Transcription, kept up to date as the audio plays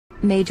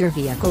Major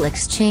Vehicle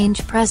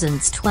Exchange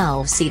presents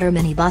 12-seater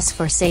minibus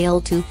for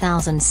sale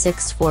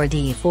 2006 Ford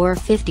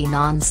E450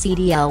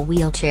 non-CDL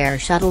wheelchair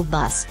shuttle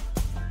bus.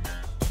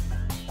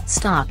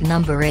 Stock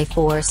number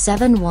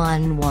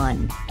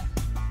A4711.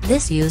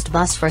 This used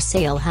bus for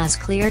sale has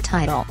clear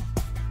title.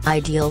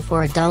 Ideal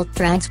for adult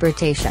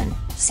transportation,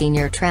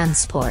 senior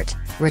transport,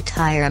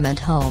 retirement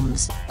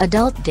homes,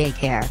 adult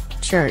daycare,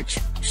 church,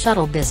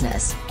 shuttle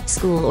business,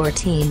 school or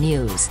teen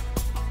use.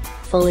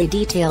 Fully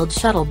detailed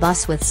shuttle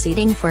bus with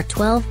seating for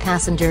 12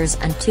 passengers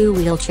and 2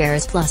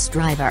 wheelchairs plus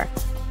driver.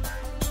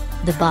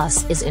 The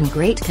bus is in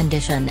great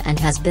condition and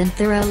has been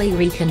thoroughly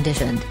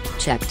reconditioned,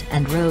 checked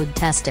and road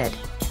tested.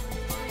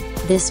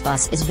 This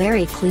bus is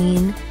very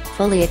clean,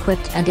 fully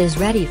equipped and is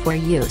ready for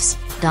use.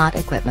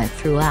 Equipment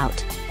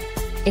throughout.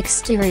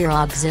 Exterior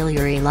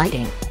auxiliary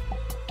lighting.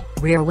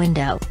 Rear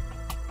window.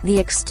 The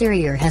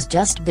exterior has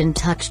just been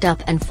touched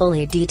up and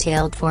fully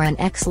detailed for an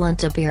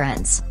excellent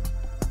appearance.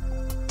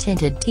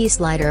 Tinted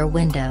T-Slider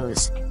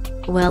Windows.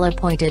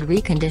 Well-appointed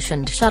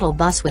reconditioned shuttle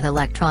bus with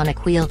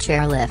electronic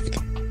wheelchair lift.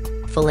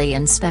 Fully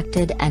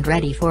inspected and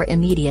ready for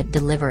immediate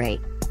delivery.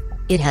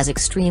 It has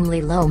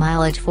extremely low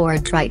mileage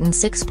Ford Triton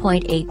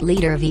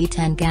 6.8-liter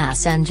V10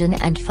 gas engine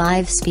and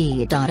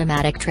 5-speed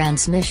automatic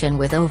transmission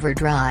with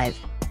overdrive.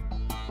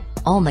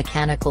 All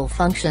mechanical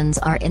functions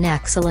are in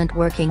excellent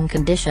working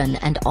condition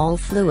and all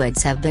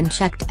fluids have been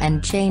checked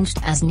and changed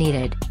as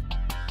needed.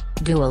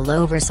 Dual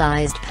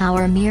oversized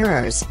power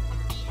mirrors.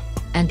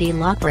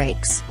 Anti-lock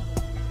brakes.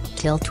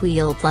 Tilt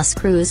wheel plus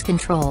cruise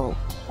control.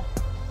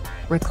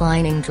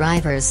 Reclining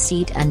driver's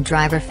seat and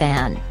driver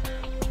fan.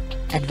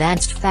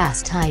 Advanced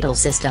fast idle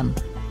system.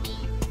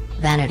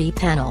 Vanity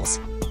panels.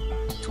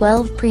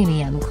 12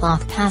 premium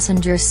cloth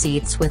passenger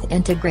seats with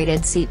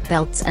integrated seat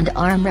belts and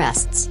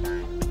armrests.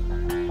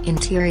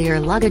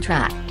 Interior luggage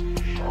rack.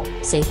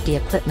 Safety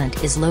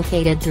equipment is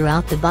located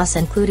throughout the bus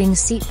including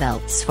seat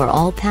belts for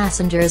all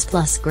passengers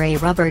plus grey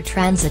rubber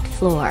transit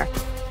floor.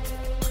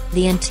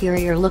 The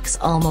interior looks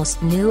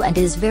almost new and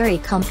is very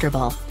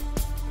comfortable.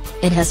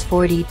 It has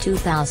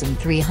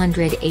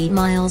 42,308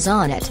 miles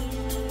on it.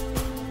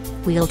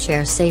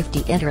 Wheelchair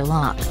safety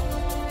interlock.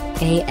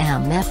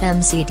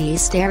 AM/FM CD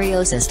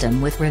stereo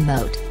system with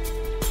remote.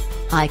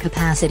 High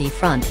capacity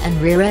front and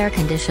rear air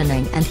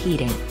conditioning and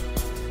heating.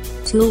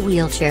 2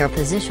 wheelchair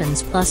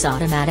positions plus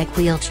automatic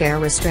wheelchair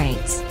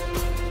restraints.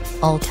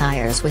 All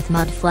tires with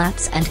mud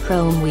flaps and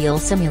chrome wheel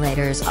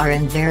simulators are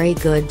in very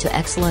good to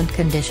excellent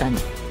condition.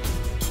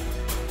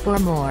 For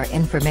more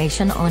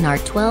information on our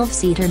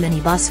 12-seater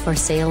minibus for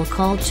sale,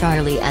 call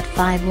Charlie at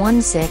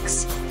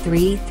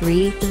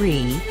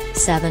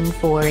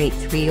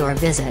 516-333-7483 or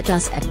visit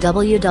us at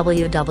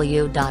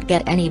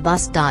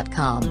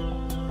www.getanybus.com.